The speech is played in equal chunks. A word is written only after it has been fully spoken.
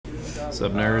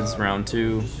Sub nerds, round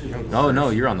 2. Oh no,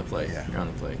 you're on the play. Yeah. You're on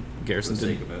the play. Garrison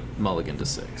did mulligan to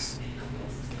 6.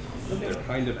 They're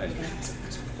kind of ended.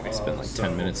 I spent like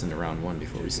 10 minutes into round 1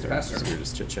 before we started, so we were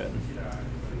just chit-chatting.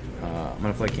 I'm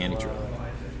gonna play Candy Trail.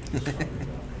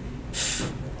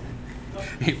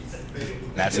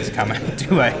 That's his comment.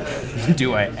 Do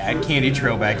I add Candy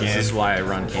Trail back in? This is why I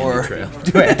run Candy Trail.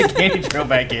 Do I add Candy Trail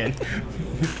back in?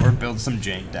 Or build some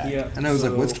jank deck? Yeah, And I was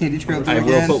like, what's Candy Trail do I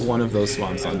again? will put one of those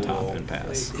swamps on top and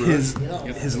pass. His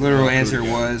literal answer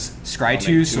was Scry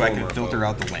 2 so I could filter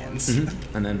out the lands.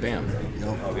 And then bam.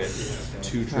 I'll get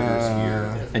 2 triggers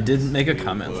here. I did make a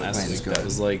comment last Lands week good. that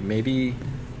was like, maybe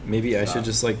I should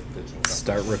just like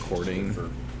start recording.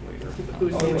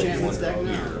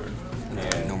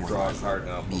 And No more draw a card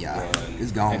now. Yeah,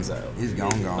 he's gone. Exile. He's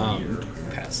gone.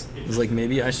 Pass. It was like,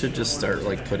 maybe I should just start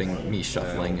like putting me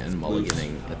shuffling and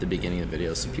mulliganing at the beginning of the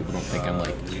video so people don't think I'm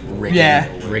like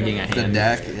rigging a The hand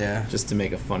deck, yeah. just to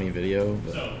make a funny video,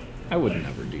 but I would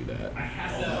never do that.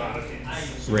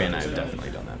 Ray and I have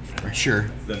definitely done that before.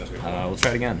 Sure. We'll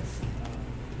try it again.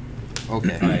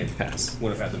 Okay. Pass.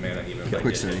 Would have had the mana even if I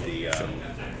Quick did three. the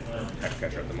Hex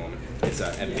Catcher at the moment. It's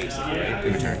at basic, right?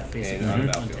 Good turn. And on the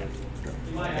battlefield.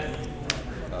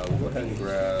 We'll go ahead and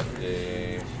grab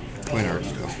a... Point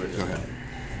arts, go ahead.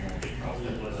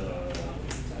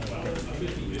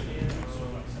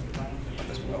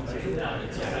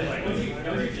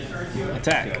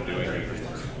 Attack.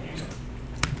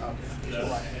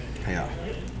 Yeah.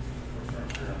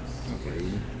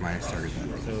 Minus target.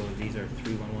 So these are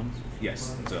 3/1/1s?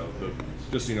 Yes, so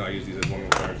just so you know, I use these as 1/1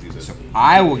 cards. These as So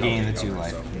I will gain the 2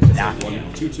 life. Nah.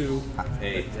 1/2/2,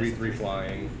 a 3/3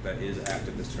 flying that is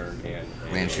active this turn, and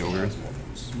a Land Shielder.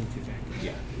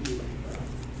 Yeah.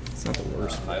 It's not the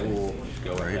worst. I will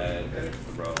go ahead and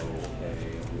throw a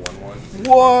 1/1.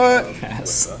 What?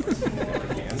 Pass.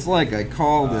 It's like I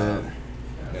called it.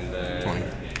 And then 20.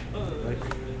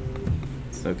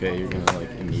 It's okay, you're gonna like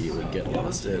immediately get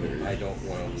lost it or I don't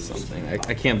want to something.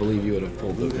 I can't believe you would have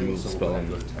pulled the remove spell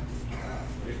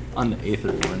on the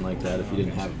Aether one like that if you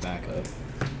didn't have a backup.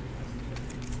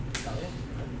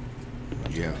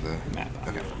 Yeah, the Map.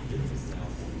 Okay.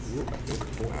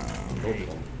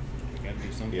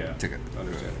 Yeah, Ticket.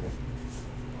 understandable.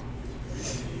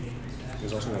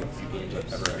 There's also one of the few games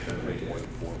I've ever actually played more than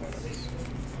 4 lands.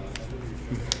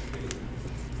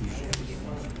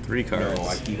 3 cards. No,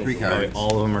 I keep them 3 for- cards.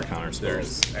 All of them are counter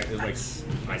spells. It's like,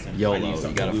 I YOLO, need you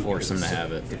something gotta blue force because them to it's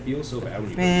have it. It feels so bad when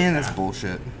you Man, that's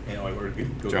bullshit. and I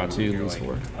would go Draw to 2, you're lose like,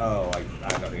 4. Oh, I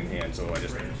have nothing in hand, so I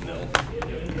just nil.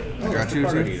 I got 2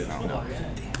 Card I too. needed. No.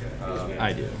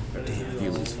 I do.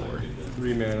 You lose 4.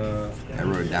 3 mana. I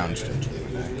wrote it down just to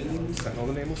Sentinel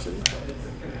the Nameless City.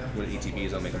 With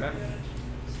ATBs, I'll make a map.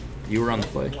 You were on the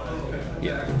play?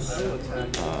 Yeah.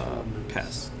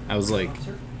 Pass. I was like,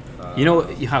 you know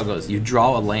how it goes. You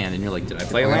draw a land and you're like, did I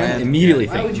play a land? Immediately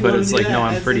think, but it's like, no,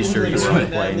 I'm pretty sure you were on the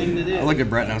play. I looked at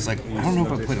Brett and I was like, I don't know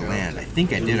if I played a land. I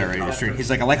think I did already this turn. He's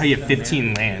like, I like how you have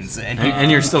 15 lands.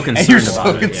 And you're still concerned And you're about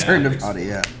so it. concerned Yeah. about it,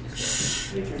 yeah.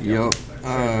 Yup.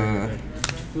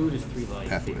 Food is 3 life.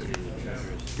 Halfway.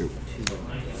 Go.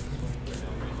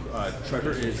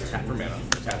 Treasure is tap for mana.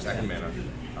 Tap, stack, and mana.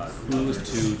 Food is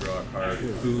 2, draw a card.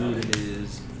 Food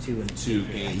is 2 and 2,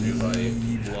 gain 3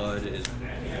 life. Blood is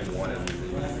 1 and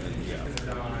remove. And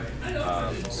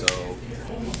yeah. So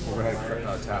we'll go ahead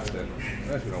and tap it.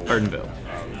 Ardenville.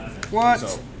 What?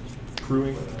 So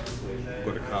crewing,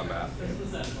 go to combat,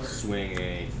 swing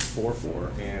a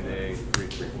 4/4 and a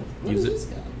 3/3. Use it.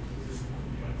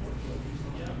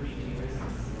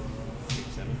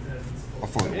 I'll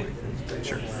float away.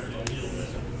 Sure.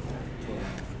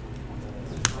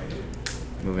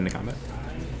 Move into combat.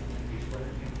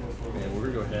 And we're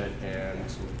going to go ahead and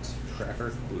track our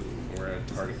clue. We're going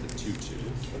to target the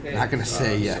 2/2. Not gonna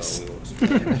say yes So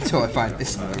we'll until I find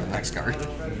this next card.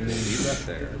 leave that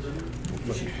there.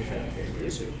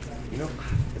 You know,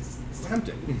 it's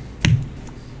tempting.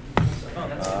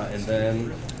 And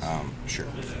then Sure.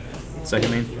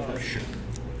 Second main. Sure.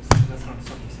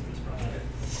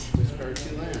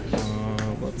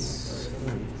 Let's.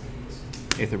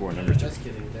 Aetherborn number 2.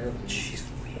 Jeez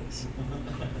Louise.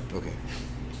 Okay.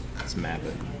 Let's map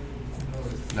it.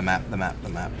 The map.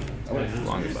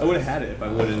 Long I would have had it if I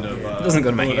wouldn't have. It doesn't go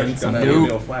to my hand. Got that Nope.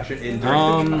 email, flash it in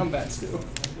during the combat still.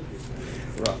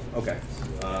 Rough. Okay.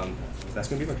 That's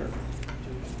gonna be my turn.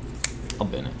 I'll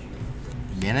bin it.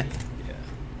 Ban it? Yeah.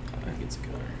 I think it's a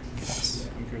killer. Yes.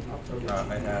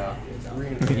 I have 3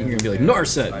 and You're gonna be like,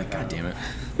 Narset! God damn it.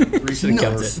 3 Should've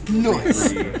kept Nice. it.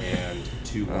 Nice. 3 and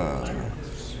 2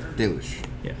 Deluge.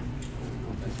 Yeah.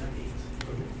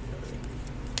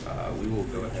 we will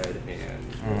go ahead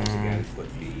and once again put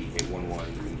the a 1/1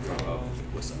 in front of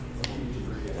Wissa,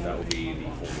 and that will be the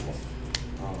only one.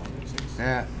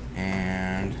 That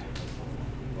and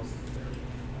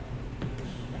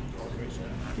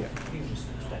Yeah.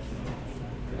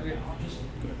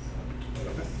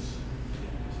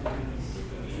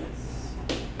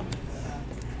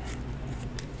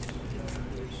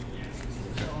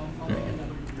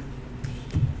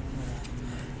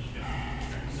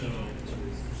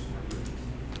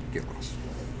 get lost.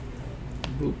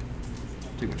 Boop.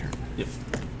 Take my turn. Yep.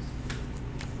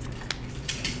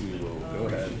 We will go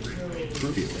ahead. Feel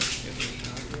it.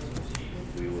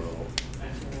 We will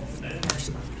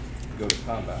go to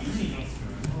combat.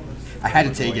 I had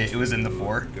to take it. It was in the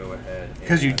 4. Go ahead.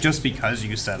 Because you and just because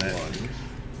you said it. one.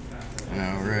 I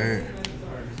know, right?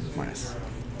 Nice.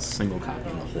 Single copy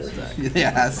in the whole deck.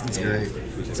 Yes, it's great.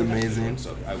 It's amazing.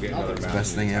 So I'll get another It's the mountain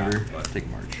best thing attack, ever. but Take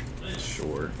March.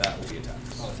 Sure. that will be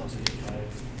attacks.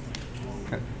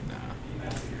 Okay. Nah.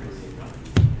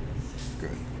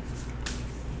 Good.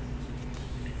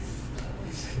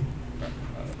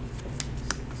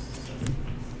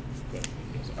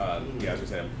 Yeah, I was gonna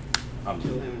say I'm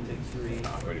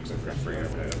not ready because I forgot to figure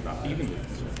out not even.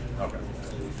 Okay.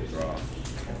 Draw. Okay.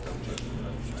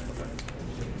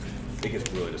 It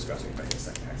gets really disgusting if I get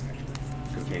second hex action.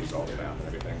 Because it changes all the math and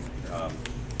everything.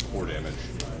 4 damage.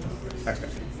 Hex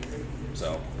action.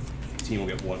 So team will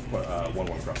get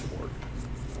 1/1 across the board.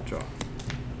 Draw.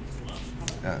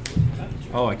 Uh,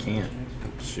 Oh, I can't.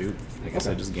 Shoot. I guess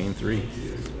I just gained 3.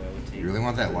 you really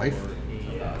want that life?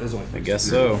 This is only I guess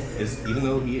so. Is even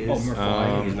though he is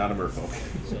flying, he's not a merfolk.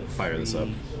 Fire this up.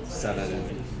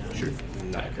 7. Sure.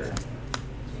 Attacker.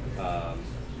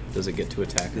 Does it get to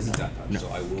attack? This is that touch, so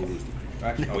I will lose the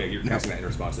actually, oh yeah, you're casting that in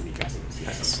response to me casting this.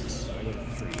 Yes.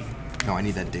 No, I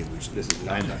need that deluge. This is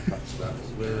not that touch, so that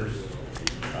was theirs.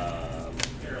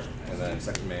 And then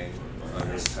second main,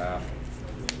 under tap.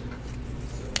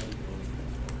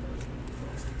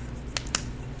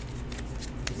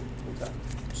 We'll tap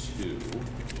 2.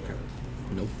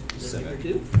 Nope.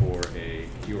 7 for a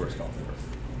Cure Sculptor.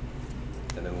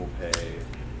 And then we'll pay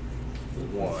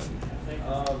 1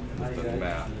 with the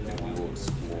map, and we will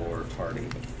explore targeting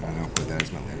the I don't put that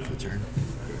as my land for the turn.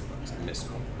 miss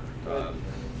corner.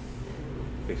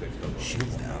 Basically,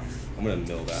 Shield down. I'm gonna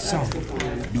mill that. Son of a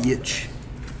bitch.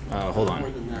 Hold on.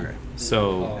 Okay.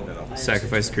 So,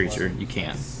 sacrifice a creature. You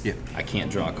can't. Yep. I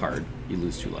can't draw a card. You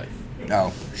lose 2 life.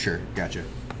 Oh, sure. Gotcha.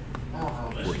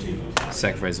 14.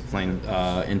 Sacrifice a plane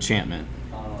enchantment.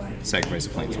 Sacrifice a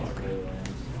planeswalker.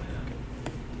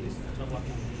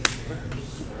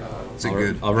 It's a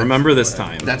good. I'll remember this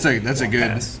time. That's a good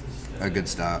Pass. a good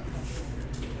stop.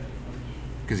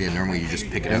 Because yeah, normally you just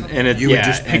pick it up. And it, you yeah, would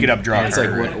just pick and- it up, draw and a it's card.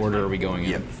 like, what right? order are we going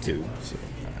Yep. in to? So.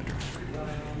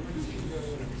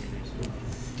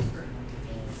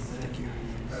 Thank you.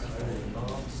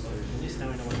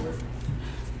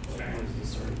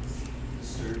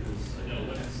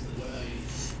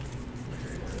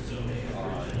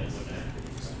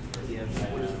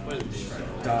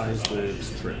 Dies,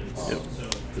 lives, trips. Yep.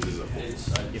 This is a full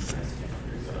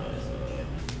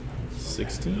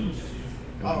 16?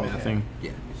 Am I mathing?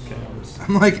 Yeah.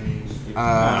 I'm like,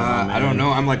 I don't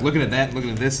know. I'm like looking at that,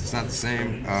 looking at this. It's not the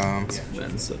same. It's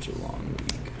been such a long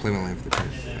week. Play my land for the turn.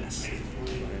 Yes.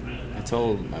 I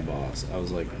told my boss, I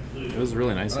was like, it was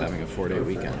really nice having a 4-day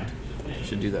weekend. I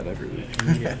should do that every week.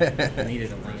 I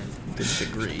needed a land. Didn't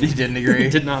agree. You didn't agree?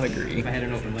 Did not agree. If I had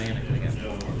an open land, I could have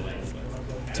got 4 more.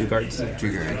 2 cards? 2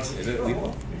 cards. Is it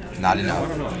lethal? Not I enough.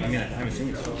 don't know. I mean, I'm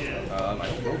assuming so. I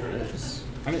don't know if it is.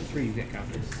 I'm at 3, you get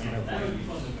counted. I don't have 1.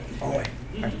 Oh, I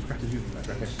forgot to do that.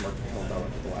 I forgot to mark the hell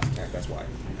down for the last attack. That's why.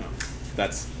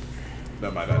 That's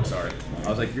not my bad. Sorry. I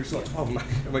was like, you're still at 12.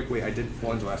 I'm like, wait, I did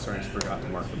ones last turn. I just forgot to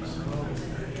mark them out.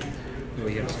 Well,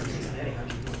 you have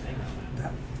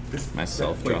This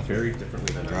Myself, set played draw 3. very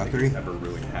differently than Draw I think 3? it's ever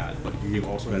really had. But you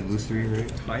also You had lose 3,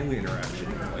 right? timely interaction,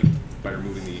 like by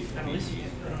removing the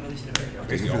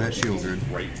Thank you for that shield, dude.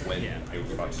 right when I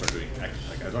was about to start doing like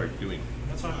I was already doing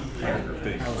harder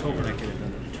things. I was hoping I could have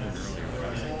done the turn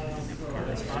earlier.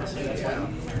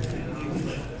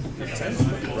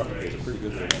 It's a pretty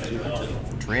good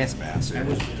thing. Trespasser.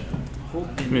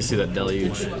 Let me see that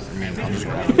deluge. I mean, I'll just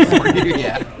grab it for you.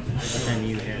 Yeah. But then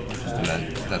you had. And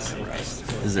then that's the rest.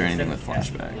 Is there anything with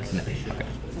flashback? No.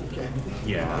 Okay.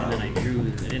 Yeah. And then I drew. I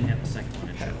didn't have the second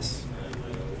one. Pass.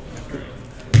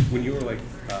 When you were like,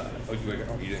 you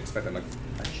didn't expect that, I'm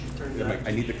like,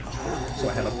 I need the copy, so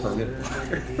I have a permanent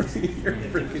for your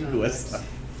freaking list. Such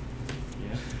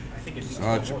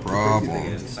a Thing problem.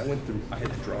 is, I went through, I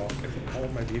had to draw all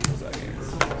of my vehicles that game.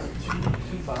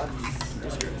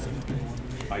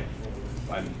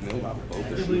 I know about both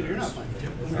the You're not shooters. playing.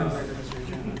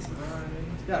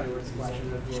 Yeah, we're splashing.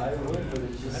 I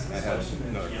have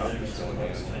another copy still in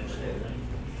hand.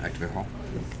 Activate Hall.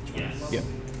 Yep.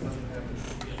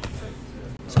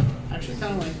 I actually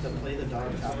kind of like to play the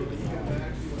dog copy with the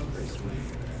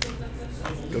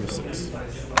Go to 6.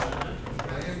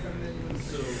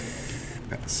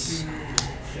 Pass.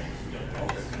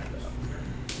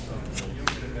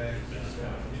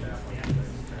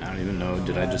 I don't even know.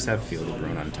 Did I just have fielded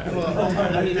run on tap? I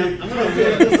mean, I'm gonna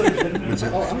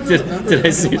Did I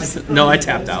seriously? No, I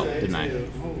tapped out, didn't I?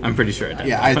 I'm pretty sure I did.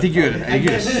 Yeah, I think you had.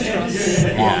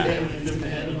 Yeah.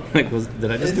 Like,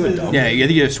 did I just do a double? Yeah, I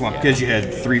think you had a swamp because you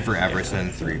had 3 for Everest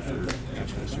and 3 for.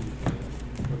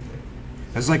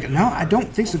 I was like, no, I don't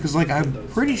think so, because like I'm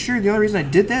pretty sure the only reason I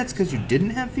did that is because you didn't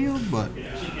have field, but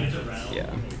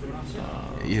Yeah.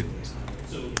 you.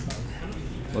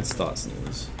 Let's thought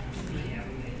snooze.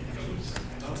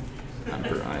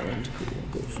 Emperor Island. Cool.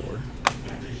 Go for.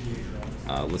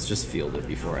 Let's just field it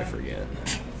before I forget.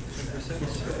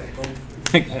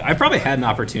 Like, I probably had an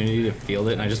opportunity to field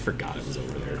it, and I just forgot it was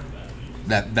over there.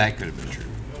 That could have been true.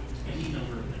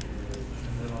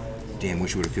 Damn,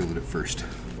 wish you would have fielded it first.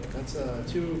 That's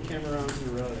 2 camera rounds in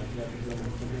a row.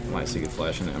 Why, so you could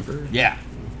flash an Emperor? Yeah.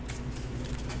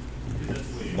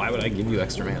 Why would I give you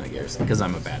extra mana, Garrison? Because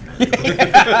I'm a bad man. I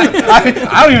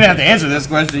don't even have to answer this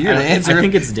question. You're the answer. I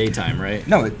think it's daytime, right?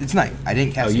 No, it's night. I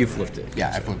didn't cast Oh, it. you flipped it.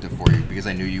 Yeah, I flipped it for you because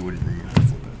I knew you wouldn't remember to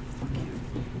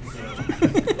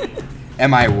flip it.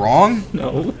 Am I wrong?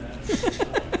 No.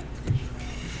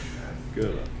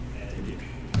 Good.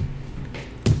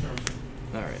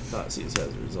 Alright, Thoughtseize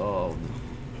has resolved.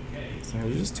 Sorry,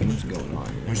 there's just too much going on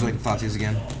here. Would you like the Thoughtseize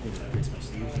again?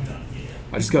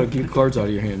 I just gotta keep cards out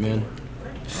of your hand, man.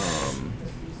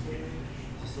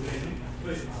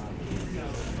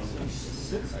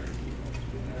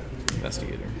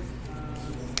 Investigator.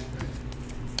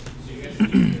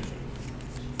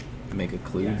 Make a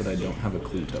clue, but I don't have a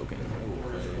clue token.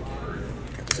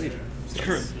 A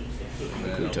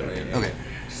clue token. Okay.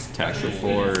 Attack for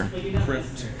 4. Print,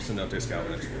 send out to Scout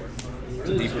and Explore. It's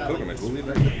a deeper pilgrimage. We'll leave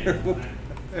that there.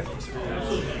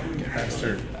 Pass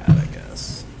turn. Bad, I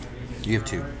guess. You have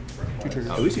 2.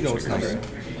 At least you know it's not right.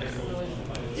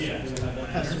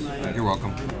 You're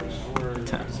welcome.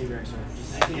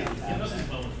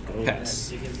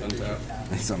 Pass. Untap.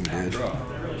 That's something good. Draw.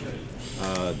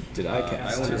 Did I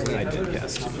cast 2? I did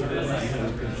cast 2.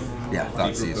 Yeah,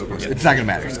 Thoughtseize. It's not gonna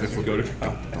matter. It's good. Go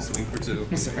to swing for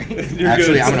 2. Sorry.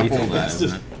 Actually, I'm gonna hold that.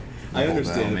 Just, I Hold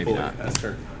understand. that, maybe fully. not. Pass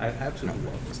turn. I absolutely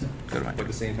love this stuff. Go to mine. But at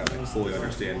the same time, I fully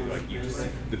understand like you just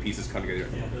the pieces come together.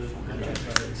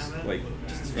 Like,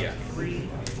 yeah.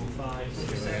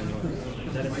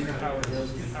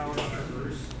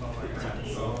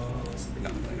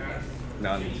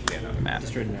 None. Yeah, no. Matt.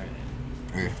 Okay.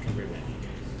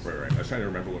 Right. I was trying to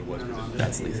remember what it was. But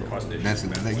That's lethal.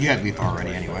 That's you had lethal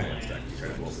already anyway.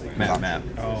 Map.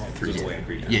 Oh, Yeah,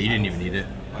 yeah, you didn't even need it.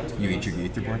 You eat your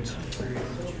Aether points.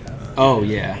 Oh,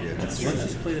 yeah. That's true.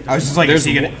 I was just like, There's is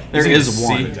he gonna, one- there he is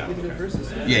gonna one. see?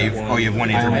 Yeah, you have 1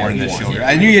 Aether I more have than the one. shoulder.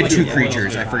 I knew you had 2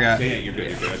 creatures. I forgot. Yeah, you're good.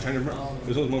 You're good. I was trying to remember.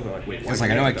 There's always moments where I'm like, wait. It's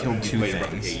like, I know I killed 2 things.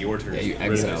 Okay, your turn. Yeah, you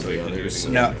exiled the others.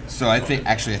 No, so I think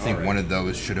one of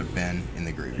those should have been in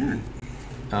the graveyard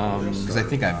because I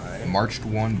think I marched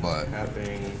 1, but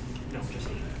Having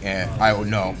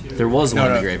no. There was one in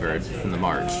no. the graveyard from the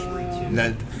March.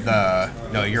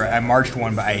 I marched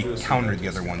 1, but I countered the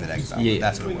other one that exiled. Yeah,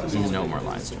 That's what it was. You no more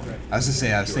lies one. I was gonna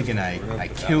say I was thinking I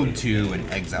killed 2 and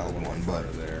exiled 1,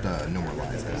 but the no more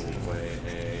lies. play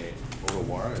a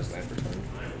Orowara as land for turn.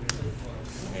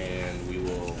 And we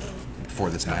will Before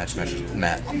this match,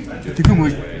 Matt. I think I'm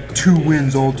like 2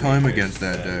 wins all time against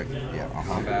that deck. Yeah.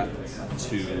 combat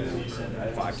to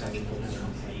 5 times.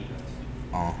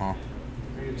 Uh-huh. Are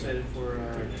you excited for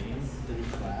the new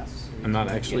class? I'm not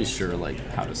actually sure like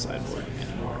how to sideboard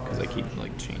anymore because I keep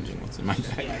like changing what's in my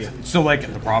deck. So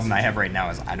like the problem I have right now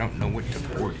is I don't know what to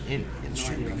board in against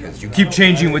you because you keep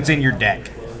changing what's in your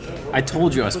deck. I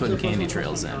told you I was putting candy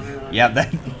trails in. Yeah,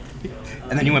 that.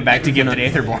 And then you went back to Gifted Are you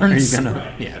Aetherborns.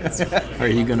 gonna? Yeah. Are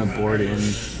you gonna board in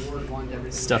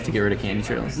stuff to get rid of candy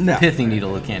trails? No. Pithing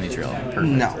needle of candy trail. Perfect.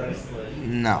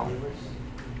 No.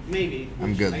 Maybe.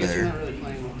 I'm good I guess you're there. not really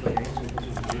playing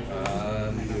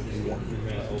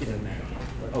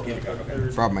Okay.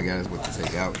 Problem I got is what to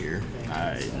take out here.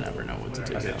 I never know what to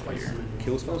take out here.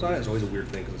 Kill spells on it is always a weird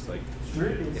thing because it's like,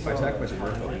 if I sacrifice a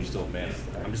Murph, you still have mana.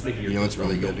 I'm just making your You know what's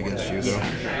really good against you though?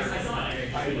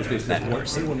 Which means that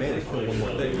one mana, kill one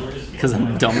more thing. Because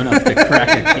I'm dumb enough to crack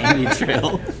a candy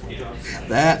trail.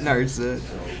 That narcissist.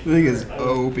 thing is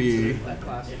OP.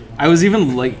 I was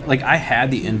even like I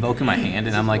had the invoke in my hand,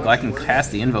 and I'm like, well, I can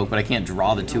cast the invoke, but I can't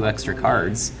draw the 2 extra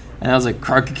cards. And I was like,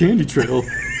 Crockett Candy Trail.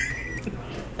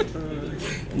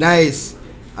 Nice.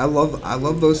 I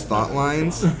love those thought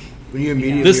lines. When you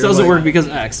immediately This doesn't like, work because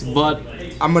X, but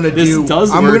I'm gonna this do. does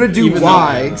I'm work gonna do even though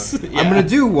Y. X. I'm Yeah. gonna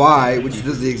do Y, which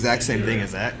does the exact same thing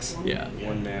as X, Yeah.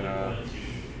 1 mana.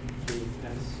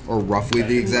 or roughly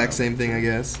the exact same thing, I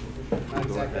guess. Go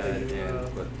ahead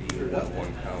and put the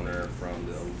 1/1 counter from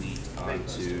the elite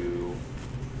onto.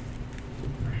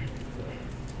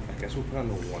 I guess we'll put on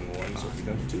the 1/1, so we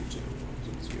don't do 2. So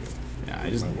it's you. Yeah,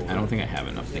 I don't think I have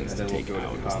enough things And to then take we'll go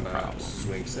out. to Is the combat, problem.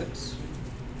 swing 6.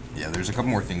 Yeah, there's a couple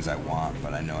more things I want,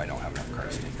 but I know I don't have enough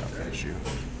cards to take out that issue.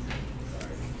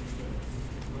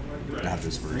 Not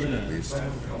this version, at least.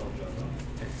 Exile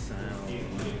your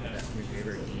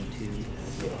favorite game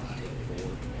 2.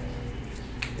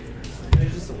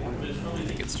 I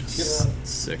think it's just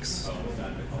 6.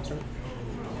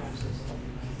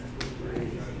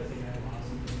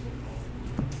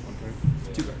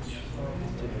 Two cards.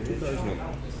 2 cards, no.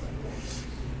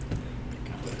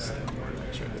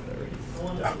 Sure, I did that right.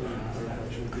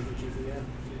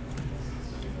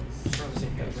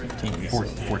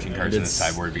 14 cards in the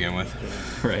sideboard to begin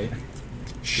with. Right.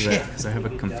 Shit. Because I have a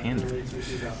Compander.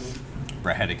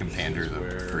 Brett had a Compander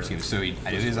the first game. So I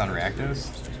knew he was on Rakdos,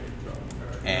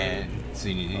 and so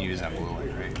you need to use that blue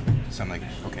light, right? So I'm like,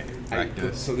 okay,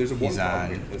 Rakdos. So there's a he's one on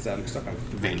problem is that I'm stuck on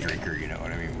Van Drinker, you know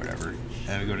what I mean? Whatever. And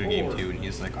then we go to game 2, and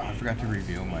he's like, oh, I forgot to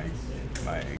reveal my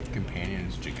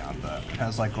companion's Gigantha. And I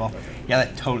was like, well, yeah,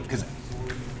 that totally, because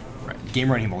game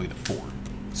running him only the 4,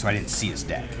 so I didn't see his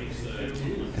deck.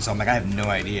 And so I'm like, I have no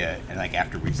idea. And like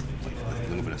after we played a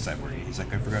little bit of sideboard, he's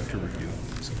like, I forgot to reveal.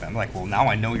 So I'm like, well, now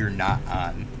I know you're not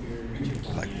on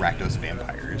like Rakdos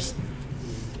Vampires.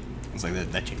 It's like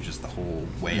that changes the whole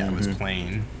way I was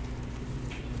playing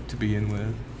to begin with.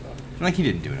 And like he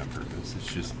didn't do it on purpose.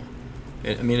 It's just.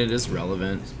 I mean, it is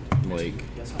relevant. Like,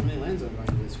 Guess how many lands I'm going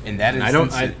to this? And that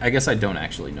is. I guess I don't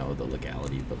actually know the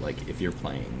legality, but like if you're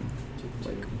playing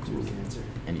like group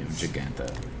and you have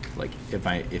Gigantha, like if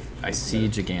I see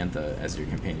Gigantha as your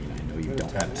companion, I know you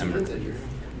don't have Embercleave.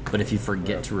 But if you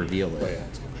forget to reveal it,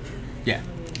 Yeah.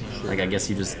 like I guess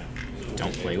you just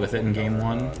don't play with it in game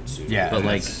 1. Yeah. But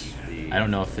like, I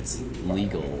don't know if it's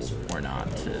legal or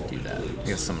not to do that. I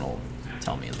guess someone will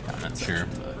tell me in the comments. Sure.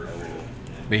 section,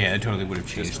 But yeah, it totally would have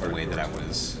changed the way that I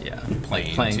was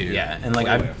playing too. Yeah, and like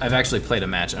I've actually played a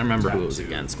match. I don't remember who it was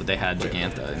against, but they had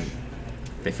Gigantha and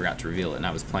they forgot to reveal it, and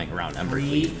I was playing around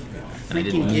Embercleave, and I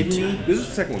didn't need to. This is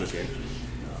the second one this game.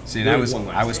 See, and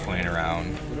I was playing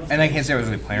around, and I can't say I was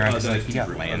really playing around because like he got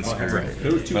land skirt,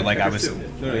 but like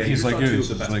he's like,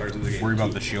 worry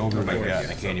about the shield, or like, yeah,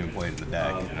 I can't even play it in the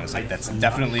deck, and I was like, that's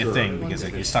definitely a thing because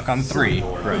like you're stuck on 3,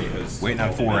 waiting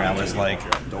on 4, and I was like,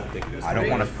 I don't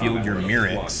want to field your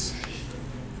Mirrex,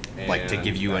 like to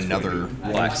give you another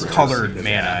colored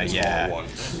mana, yeah.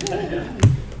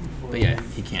 But yeah,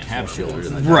 he can't have Shielder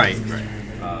in the deck. Right.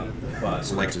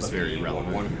 So which is very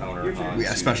relevant.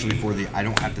 Especially for the I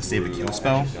don't have to save a kill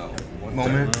spell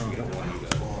moment. The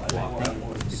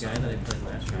guy that I played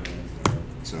last round.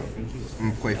 So I'm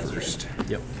gonna play first.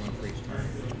 Yep.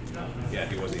 Yeah,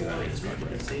 he wasn't even rated card.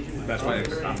 That's why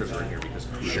the counters are in here because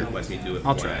Kumena lets me do it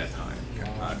I'll one try at it. a time.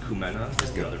 Kumena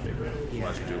is the other big one. He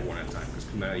lets you do it one at a time because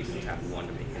Kumena you can tap 1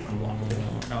 to make him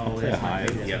unblockable. Oh, Play a that's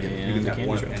Hive. Yeah, you and can tap Candy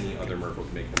 1 of Trail. any other Merfolk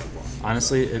to make him unblockable.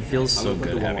 Honestly, it feels so I'm gonna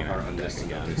good put the having one our on deck this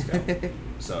again.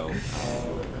 So,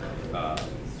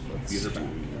 these are back.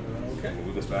 Okay, we'll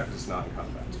move this back because it's not in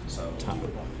combat. So,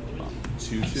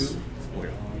 2/2.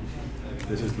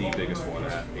 This is the biggest one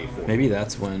at A4. Maybe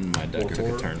that's when my deck took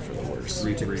a turn for the worse.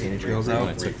 Took the Candy Trails When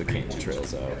I out. took the Candy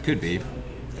Trails out. Could be.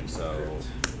 And so,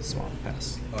 Swamp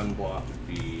Pass. unblock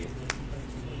the.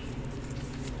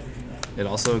 It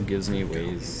also gives me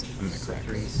ways, I'm gonna correct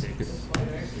this,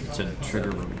 to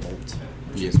trigger Revolt.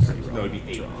 Yes. No, it'd be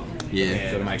 8. Yeah.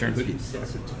 And Go to my turn. Could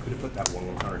have put that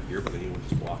 1/1 counter here, but then you would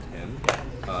just block him.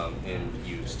 And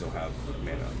you still have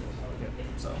mana.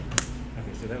 So,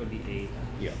 Okay, so that would be 8.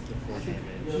 yeah. The 4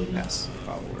 damage. Pass.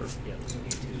 Follower. Yeah, so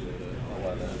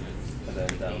 11, and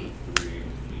then down 3,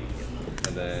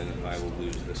 and then I will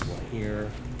lose this one here,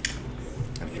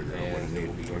 I figured out what and it it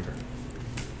will be your needed.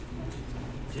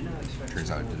 turn.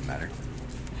 Turns out it didn't matter.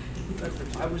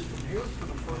 I was prepared for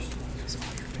the first one. Because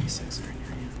all your basics are in your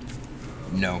hand.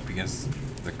 No, because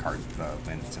the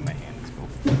land that's in my hand is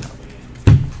built.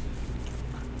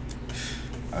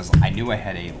 I knew I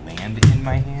had a land in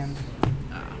my hand,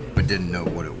 but didn't know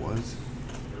what it was.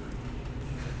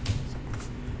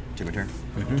 Take my turn.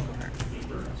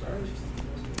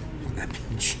 That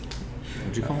beach.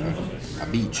 What'd you call me? A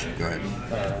beach. Go ahead.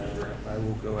 I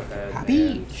will go ahead A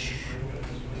beach.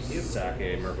 and sack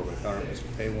a Merkle with counter,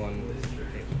 pay one,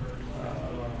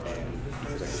 and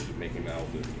because I keep making now.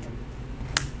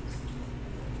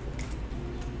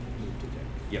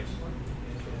 Yes.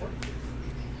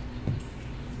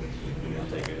 I'll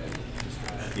take it.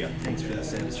 Yeah. Thanks for the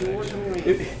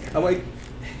satisfaction. I'm like,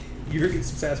 you're getting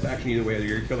some satisfaction either way.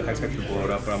 You're gonna kill the hex catcher, blow it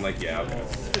up, but I'm like, yeah, okay.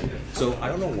 So I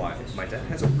don't know why. My deck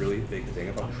has a really big thing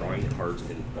about drawing cards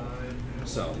in bulk.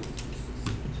 So.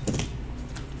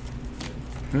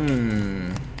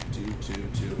 Two.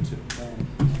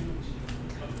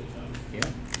 Yeah.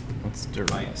 Let's do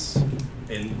this.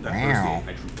 In that first game,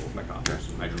 I drew both my coppers.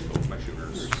 I drew both my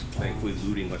shooters. Thankfully,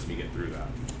 looting lets me get through that.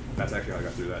 That's actually how I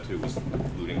got through that too. Was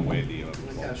looting away the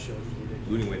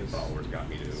followers got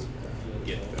me to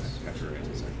get the catcher into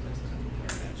the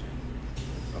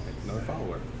Okay, another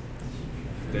follower.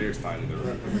 There's finally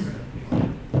the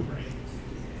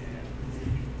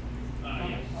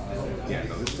yeah,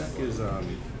 no, this deck is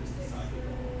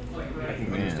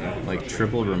Man, like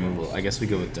triple removal. I guess we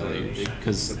go with Deluge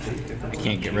because I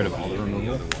can't get rid of all the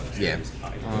removal. Yeah.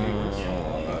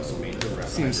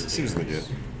 Seems legit.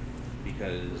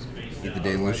 Because Get the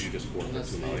Deluge. you just force it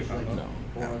to Molly combo.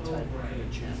 No.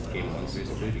 Game one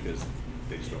basically because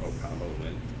they just go combo and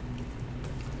win.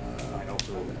 I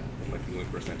also am like the only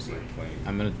person I've seen playing.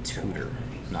 I'm gonna tutor.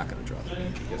 Not gonna draw the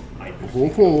game.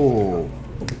 Oh.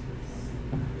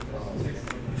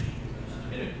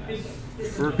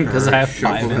 Because I have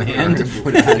 5 in hand.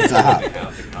 Put it on top.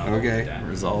 Okay.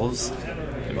 Resolves.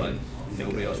 But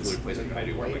nobody else really plays like I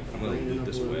do. Where I'm like, I'm gonna loot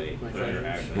this away.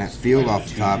 And that field off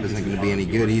the top isn't going to be any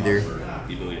good either.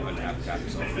 The ability to untap tap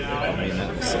yourself. I mean,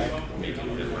 that was sick.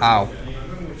 How?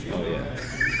 Oh yeah.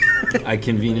 I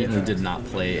conveniently did not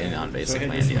play an on basic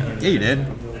land yet. Yeah, you did.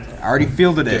 I already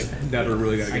fielded it. Never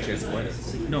really got a good chance to play it.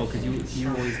 No, because you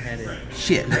always had it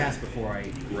Shit. fast before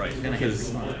I. Right. Then I had to Because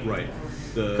respond. right.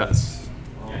 The Cuts.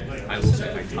 I will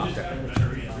say I topped that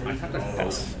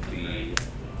both the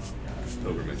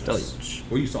pilgrimage. Deluge.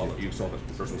 Well, you saw the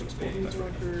first one's exploded. That's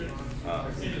right. The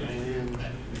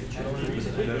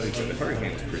target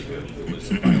game was pretty good. It was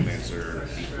Biomancer,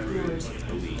 Deep Roots,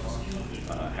 Elite,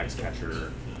 Hex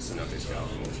Catcher, Cenote Scout.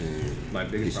 My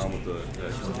biggest problem with the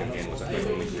game was that my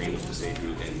only green was to save you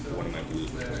and one of my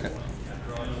blues was like,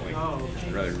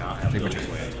 I'd rather not have those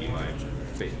lands be my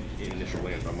initial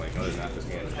lands. I'm like, other than that, this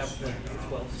hand is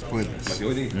Split. like the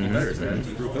only thing you can do better is that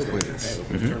you group over.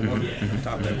 Turn one,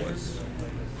 top that was.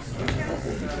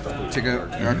 Take a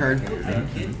draw card.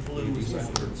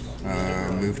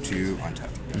 Move to untap.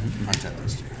 Untap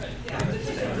those two.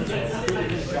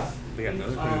 They got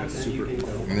another thing that's super.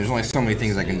 And there's only so many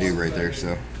things I can do right there,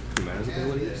 so. Humana's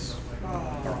abilities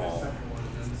are all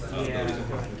abilities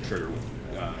that trigger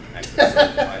access. So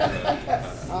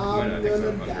Humana takes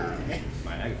up under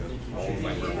my Agatha. All of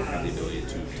my Merfolk have the ability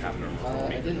to tap normal. I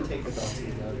didn't take the belt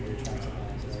either.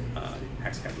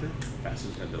 Hex Catcher,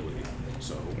 fastest ability.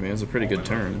 So I mean, it was a pretty good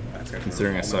turn,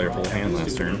 considering I saw your whole hand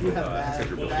last turn. Hex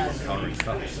Catcher ability is countering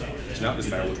stuff. It's not just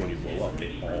matter which one you blow up.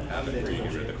 They all have it where you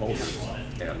get rid of the cultures.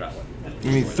 And I've got one. I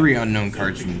mean, 3 unknown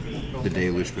cards from the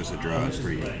Deluge goes to draw. It's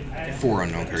pretty. 4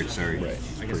 unknown cards, sorry. Right.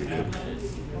 Pretty good.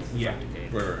 Yeah.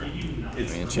 Where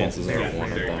it's I mean, chances are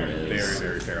one of them very, is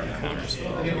very fair on that. counter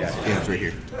spell. Yeah, it's right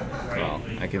here. Well,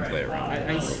 I can play around it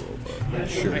a little, but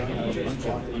Sure.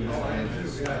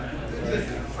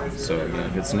 so again,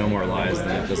 if it's no more lies,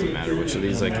 then it doesn't matter which of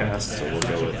these I cast. So we'll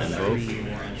go with invoke.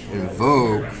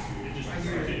 Invoke.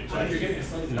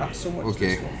 Not so much.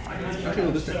 Okay. Actually,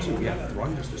 no, this deck too. Yeah,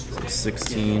 Thrun just destroyed.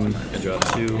 16. I draw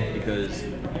 2. Because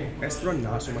I Thrun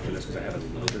not so much in this because I had a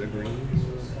little bit of green.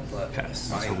 But Pass.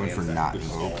 I was hoping for not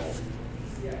invoke.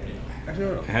 Actually,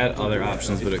 no. I had other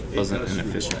options, but it wasn't an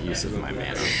efficient use of my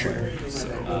mana. So.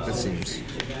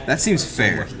 That seems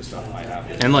fair.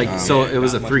 And like, so it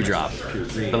was a 3-drop,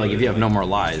 but like if you have no more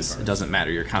lies, it doesn't matter.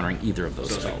 You're countering either of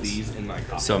those spells.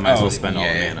 So I might as well spend all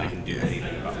the mana.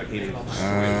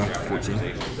 14.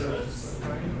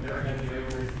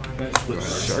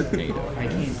 Sharknado. I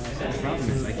can't. The problem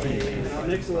is I can't.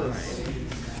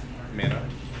 Mana.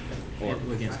 Or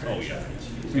Against oh yeah.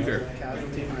 To be fair,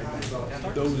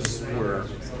 those were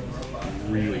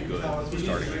really good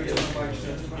starting games.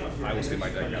 I will say my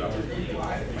deck got out.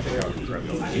 My deck got out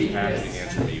incredible. He actually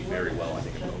answered me very well, I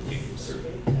think, in both games.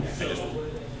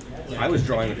 I was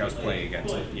drawing like I was playing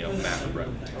against, Matt and Brett.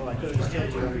 Oh, I could have just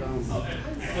killed you.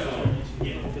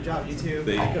 Good job, you two. I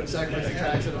could have sacrificed the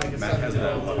tracks and make it Matt has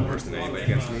that button worse than anybody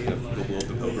against me. Go blow up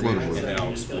the pilgrimage, and then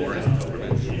I'll explore as a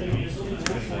pilgrimage.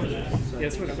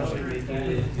 that's what it felt like.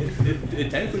 It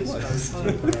technically was.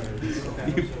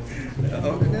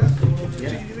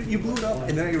 You blew it up,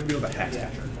 and then I revealed the Hex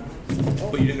Catcher.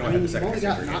 But you didn't know I had the second You've Hex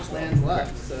only got Catcher. knocked lands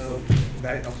left, so.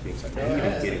 That also being said, I'm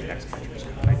even getting Hex Catchers.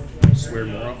 I swear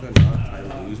more often than not, I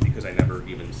lose because I never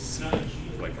even see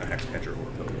like a Hex Catcher or a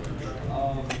Pilgrimage. I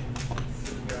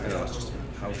know, it's just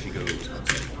how she goes.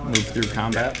 Move through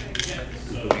combat.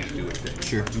 Please do a thing.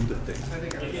 Sure. Do the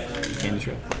thing. Candy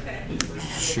Trail.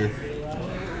 Sure.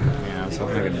 Yeah, I was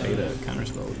hoping I could bait a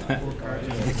counterspell with that.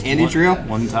 The Candy Trail?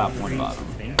 One top, one bottom.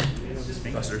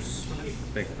 Busters.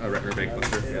 Big, regular big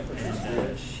buster. Yeah.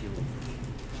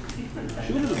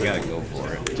 I gotta go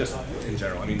for it. Just in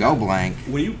general. I mean, Go blank.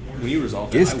 when you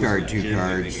resolve it, Discard I was 2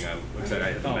 legitimately cards. thinking I said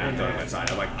I had the math on my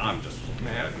side. I'm like, I'm just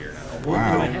out of here now.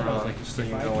 Wow. So you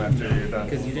know after you're done.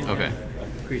 Because you didn't Okay.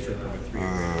 have creature number 3.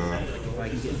 If I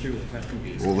can get through with custom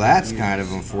beast. Well, that's kind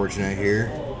of unfortunate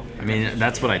here. I mean,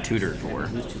 that's what I tutored for.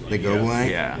 The go blank?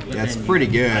 Yeah. That's pretty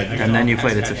good. And then you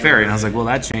played a Teferi, and I was like, well,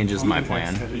 that changes my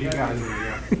plan.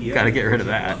 Gotta get rid of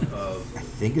that. I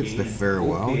think it's the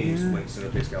farewell here.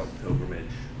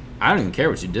 I don't even care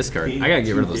what you discard. I gotta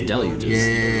get rid of those deluges.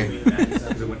 Yeah.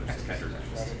 Because it went Hex Catcher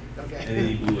next. And then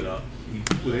he blew it up. He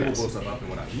was able to blow stuff up and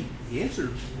went out. He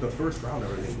answered the first round,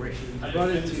 everything great. I brought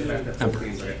it into the fact that both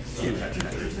games I got 2 Hex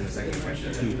Catchers and the second game I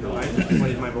got 2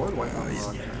 Pillars. My board went on.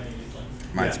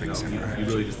 Mine's big samurai. You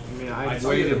really just. I mean, I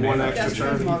waited one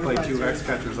extra turn. He played 2 Hex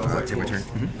Catchers. I was like, Take my turn.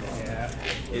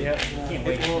 Yeah, can't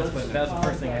wait. That was the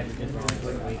first thing I did wrong.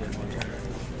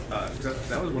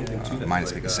 That was one thing too. That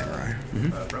Mine's like, big samurai.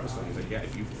 Brevistone, he's like, yeah,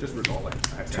 if you just resolve like a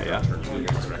Hex Catcher Yeah. turn 2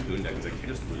 against the Raccoon deck, he's like, you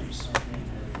just lose.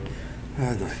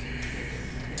 Oh, good.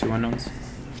 2 unknowns.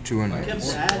 2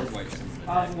 unknowns.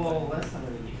 Well, last time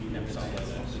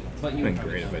But you been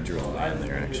great if I drew a line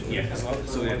there, actually. Yeah.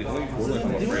 So yeah, the only board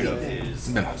I'm afraid of is. It's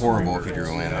been horrible if you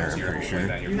drew a land there, I'm pretty sure.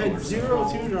 you had 0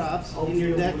 2-drops in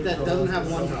your deck that doesn't have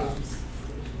 1-drops.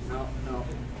 No.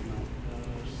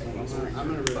 I'm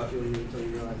gonna ridicule you until you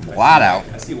realize that. Flat out.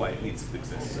 I see why it needs to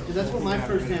exist. Because that's what my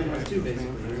first hand was too, basically.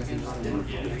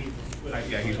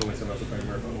 Yeah, he told me someone else was playing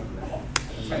Murphy.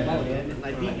 And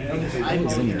I beat you because I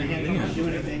told you to hand didn't do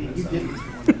anything and you didn't.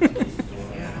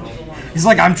 He's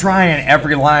like, I'm trying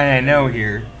every line I know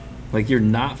here. Like, you're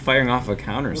not firing off a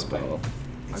counter spell.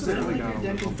 It's not like your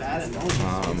deck is bad at moments. It's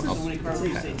I'll so many cards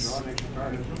you say pass. draw an extra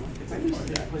card.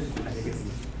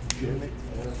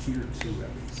 Tier 2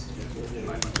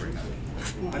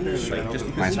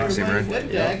 Mine's big samurai.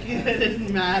 Good deck, it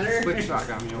didn't matter. Quick shot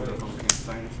got me over the phone against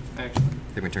Steiner. Actually,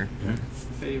 Take my turn.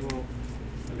 Fable,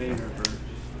 Evade Ripper,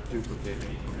 Duplicate,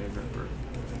 Evade Ripper.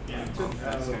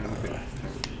 That's kind of a big.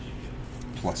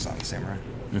 Plus on the samurai.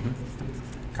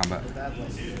 Combat.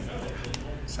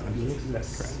 7.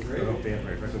 Vampires.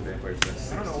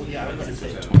 I don't know, yeah, I was gonna say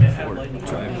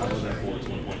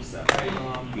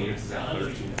Phoenix is at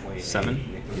 13.8.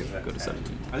 7? Yep, go to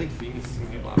 17. I think Phoenix is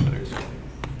going to be a lot better.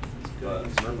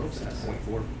 Smurfs at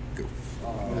 0.4. Go.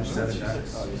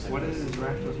 What is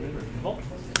Rakdos Midrange?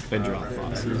 I draw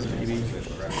foxes, maybe.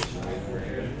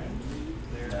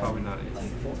 Probably not 18.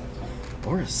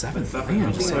 Or a 7th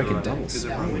land, just so I could double Is it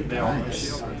spell. probably down?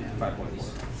 Nice.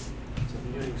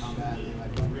 5.4. doing combat, they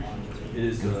like run on. It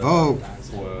is Invoke.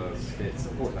 It's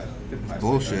 4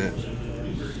 Bullshit. Does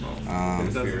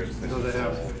it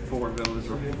have 4 village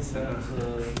rights? I'm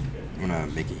gonna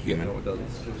make it human. No, it doesn't.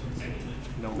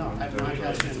 No, No, I have not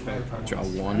cast it's a bad card. Draw I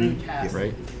didn't 1, cast right?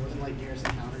 it. It wasn't like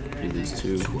Garrison countered it or You anything. lose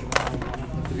 2.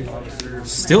 Oh,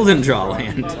 Still didn't draw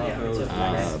land.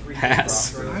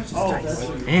 Pass. Oh, that's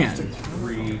Man.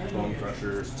 3 Bone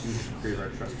Crushers, 2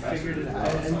 Graveyard Trespassers, Figured it out.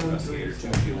 1 Investigator, 2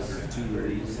 Fielders, 2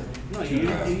 Lilies, No, 2 you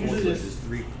Four usually Glitches, just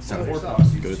 3 So, 4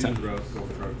 Posses, go to 2 10. Growth, Gold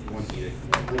Growth, 1 Edict,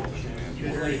 1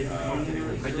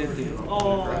 I did think about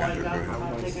Oh, it. I got I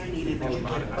think I needed to I'm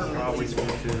probably going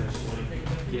to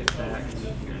get back.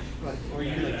 Or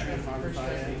you can like transmogrify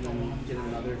it and then get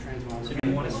another transmogrify. Do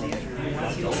you want to see it? Do you want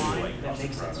to see the line? That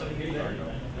makes sense.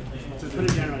 So put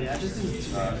it generally, yeah, just do 2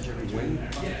 damage every When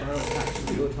turn.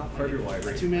 you go to top card of your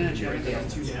library, 2 mana generally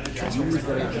has 2 damage. use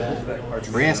that card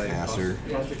to Trespasser.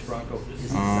 Bronco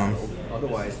is Um, settled.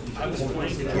 Otherwise, Unless you want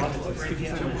to get some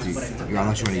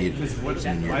in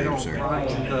your I name, don't sir. find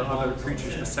the other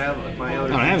creatures to saddle it. My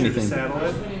other I don't have creature to anything. saddle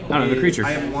it. I don't have a creature.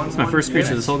 I have one. It's my first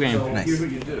creature this whole game. Nice. here's Do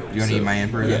what you do. you want to eat my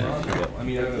emperor yet? Okay. I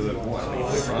mean, other than one. You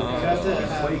have to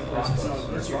have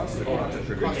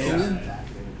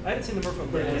I haven't seen the Murphy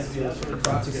play against you. Get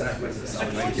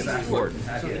that board.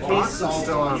 Fox is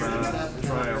still on a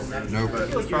trial. Nope. But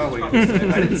it's probably. I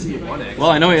didn't see one X.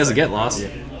 Well, I know he has a get lost.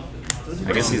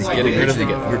 I guess he's getting rid of the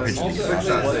get You're lost. pitching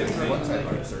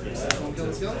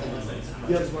the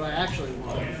which is what I actually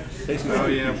want. Oh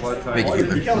yeah, blood type. Make it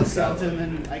human. You kill a skeleton,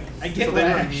 and I get So what they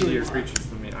I run actually meteor want. creatures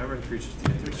than me. I run creatures to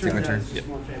me. Which Take my turns out turn. it's just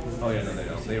more favorable. Oh yeah, no, they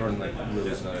don't. They run like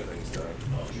really other things to.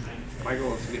 My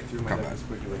goal is to get through my Combat. deck as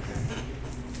quickly as I can.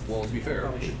 Well, to be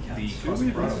fair, the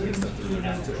cosmic problem is that they're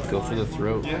not Go for the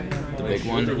throat. Yeah. The big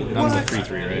one. That was a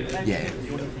 3/3, right? Yeah.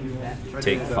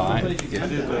 Take 5. I did the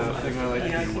thing I like to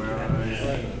do where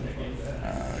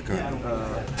Go ahead.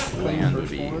 Land would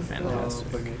be fantastic.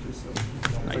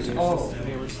 Nice.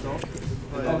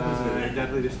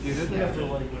 Deadly Disputed.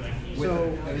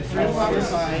 So, Grandfather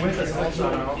Side is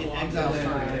also in exile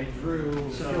time.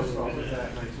 So,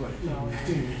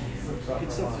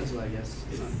 it still fits well, I guess.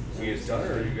 It's not- So you guys done,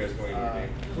 or are you guys going to your game?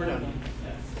 We're done.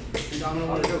 Domino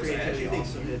was creativity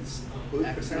also hits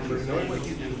X number of things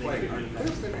and they get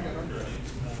artifacts.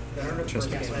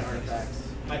 Trespass artifacts.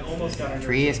 I almost got under.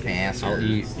 Trespasser. I'll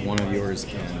eat one of yours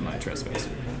and my trespasser.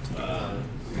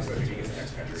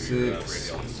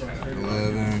 6,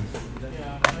 11.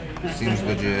 Seems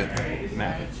legit.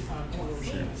 Map it.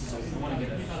 Sure.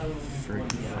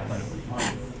 Freaking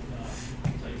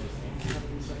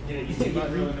You think about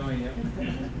really annoying it.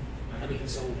 I mean,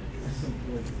 so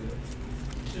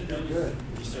good.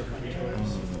 Just start playing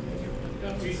toys.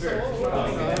 I'm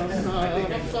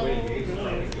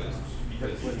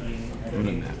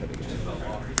gonna map it again.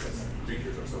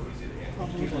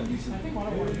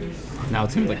 Now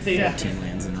it's gonna be like 14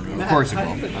 lands in a row. Of course it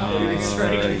will.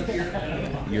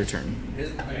 Yeah, your turn.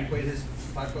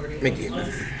 Make it.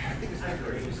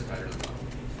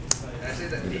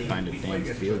 Need to find a damn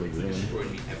field of ruin.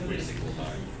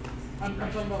 I'm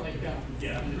talking about like,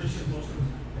 Yeah.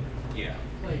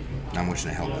 I'm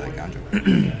wishing I held that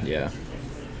Ganjo. Yeah.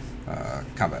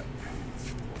 Combat.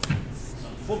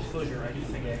 full disclosure, I do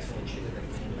think excellent shit.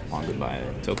 Long goodbye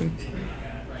token.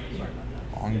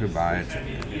 Long goodbye.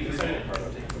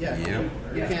 Yeah. Yep.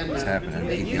 You can. What's happening?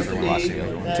 It Eat the used other to one, lost be the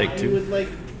other one. that Take 2. You would like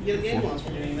get a game loss for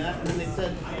doing that, and then they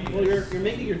said, well, you're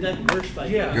making your deck worse by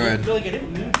Yeah. Go ahead. I feel like I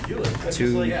didn't mean to do it. It's 2,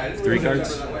 just like, 3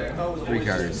 cards. 3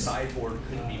 cards. Sideboard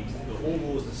couldn't be. The whole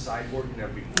rule is the sideboard can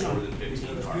never be more than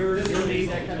 15 cards. Your main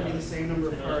deck had to be the same number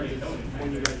of cards as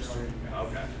when you registered.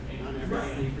 Okay. On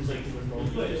everything you presented was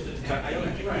both. I don't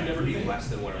think you could never be less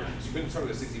than whatever. You couldn't start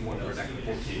with a 61 card deck with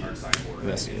a 14 card sideboard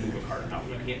That's- and move a card out.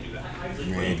 You can't do that.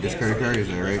 You ready to discard a card? Is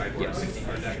that right? Sideboard, 60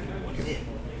 card deck and move one.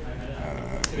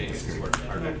 Discard.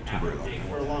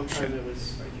 For a long time, it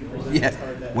was if you presented Yeah. a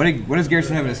card that. What does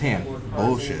Garrison have in his hand?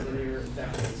 Bullshit. Then your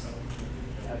deck was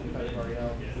having already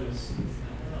out. It was.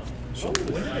 when did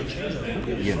they change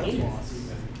it? Yeah.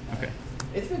 Okay.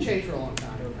 It's been changed for a long time.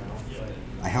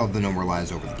 I held the no more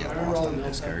lies over the I get remember lost all on the the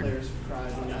Milk discard. players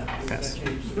cried when that Pass.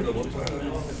 changed.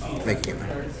 Make it human.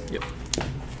 Yep.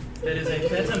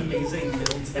 That's amazing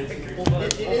middle tech. Hold on,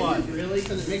 It hold on. isn't really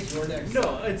because it makes your deck.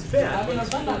 No, it's bad, but it's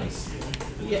funny.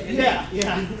 Yeah.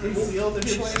 It's sealed if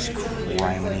you're playing it.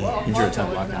 Rhyming. He drew a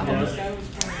temp lockdown.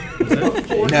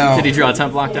 No. Did he draw a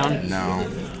temp lockdown? No.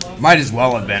 Might as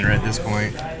well have been at this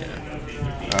point.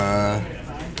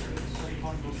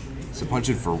 So punch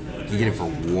it for. You get it for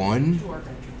 1.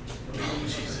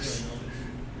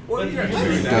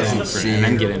 It doesn't And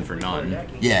then seem. get in for none.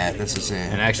 Yeah, that's the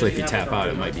same. And actually, if you tap out,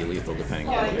 it might be lethal depending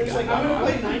on what I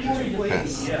got.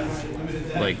 Pass.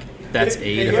 Like, that's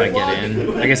 8 if I get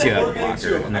in. I guess you have a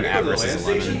blocker, and then Avarice is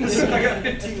 11. So. I got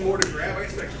 15 more to grab. I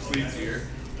expect some sleeves here.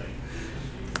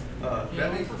 That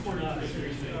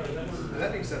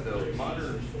being said, though, the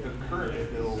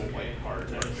current mill white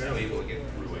cards are generally able to get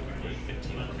through it between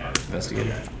 15 cards.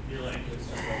 Investigate.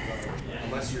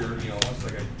 Unless you're, unless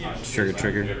like a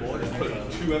Trigger. Well, just put 2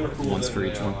 Emrakul Once in for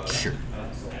each the, one. Sure.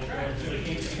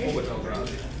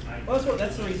 Well,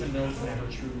 that's the reason Mills never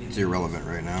truly It's irrelevant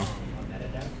right now. meta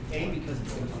deck. A, because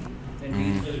it's open. And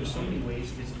B, because there's so many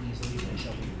ways to just easily finish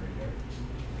up your graveyard.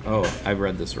 Oh, I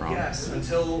read this wrong. Yes,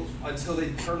 until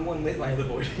they turn 1 late line of the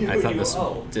void. I thought this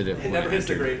did it It when never it hits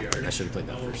the entered. graveyard. I should have played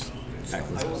that first. I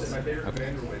will say my favorite Okay.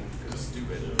 commander win because it's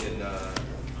stupid in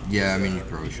Yeah, I mean, you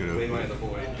probably should late line have. of the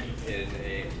void in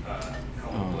a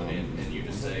and you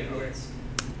just say, okay,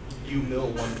 you mill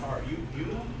 1 card. You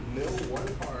mill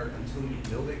 1 card until you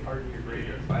mill a card in your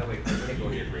graveyard. By the way, you can't go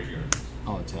to your graveyard.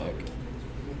 I'll attack.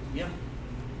 Yeah.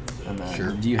 And then,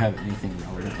 Sure. do you have anything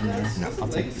relevant in there? No. I'll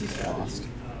take the cost.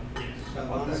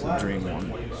 So drain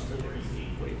 1.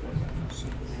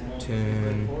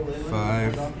 10,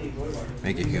 5.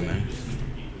 Make it human.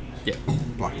 Yep.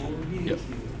 Block. Yep.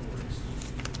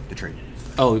 The trade.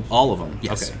 Oh, all of them?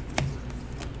 Yes. Okay.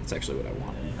 That's actually what I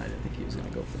wanted. I didn't think he was going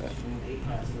to go for that.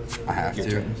 I have Your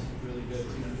to.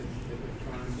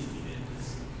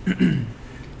 turn.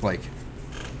 Like,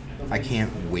 I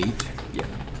can't wait Yeah.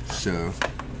 So.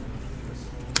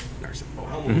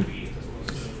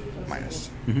 Minus.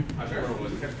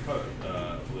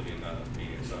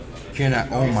 Can I?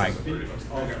 Oh my.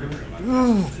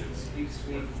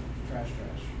 Trash.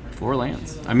 4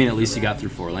 lands. I mean, at least you got through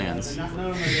 4 lands.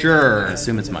 Sure. I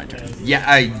assume it's my turn.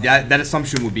 Yeah, that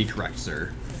assumption would be correct,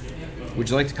 sir. Would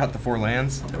you like to cut the 4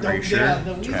 lands? Are you sure? Yeah,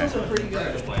 the weasels are pretty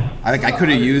good. I could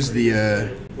have used the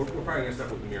We're probably gonna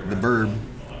start with the mirror. the burb.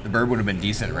 The burb would have been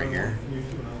decent right here.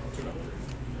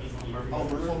 Oh,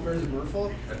 Merfolk versus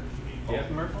Merfolk? Yeah,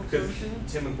 because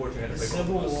Tim unfortunately had to play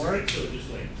Civil War?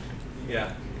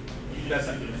 Yeah. That's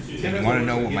And you want to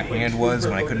know what my hand was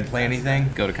when I couldn't play anything?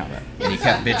 Go to combat. And you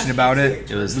kept bitching about it?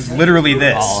 It was literally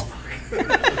this.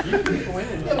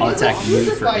 I'll attack you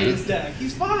for fight 8. his deck.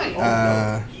 He's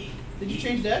fine. Did you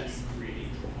change decks?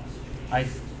 I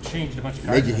changed a bunch of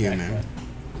cards. Make it in the deck, human.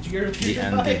 Did you get rid of The future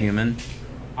end, the fight? human.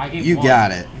 I gave You one.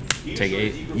 got it. Take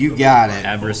 8. You got it.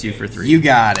 Avarice you for 3. You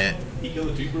got it.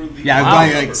 Yeah,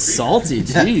 Wow, like salty.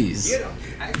 Jeez.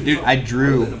 dude, I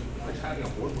drew.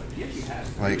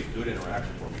 Like,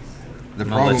 the I'm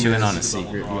gonna problem let you in is on a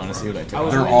secret. You want to see what I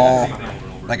took? they're all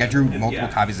like I drew multiple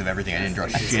copies of everything. I didn't draw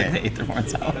The shit. Aether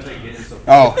one's out.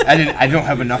 Oh, I don't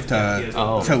have enough to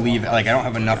Oh. to leave. Like, I don't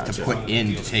have enough to put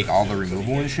in to take all the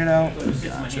removal and shit out.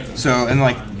 Gotcha. So, and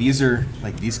like these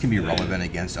can be relevant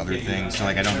against other things. So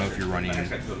like I don't know if you're running.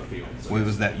 What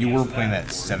was that? You were playing that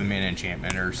 7-mana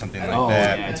enchantment or something like Oh,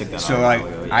 that. yeah, I took that so off.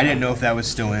 like I didn't know if that was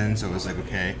still in. So it was like,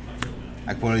 okay,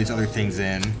 I put all these other things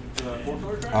in.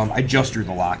 I just drew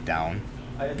the lockdown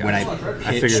when I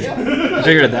pitched. I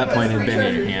figured at that point it had been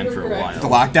in your hand for a The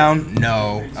while. lockdown?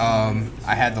 No.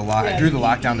 I had the I drew the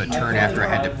lockdown the turn after I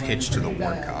had to pitch to the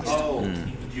ward cost.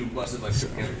 you busted like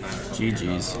 6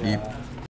 GG's. Yep.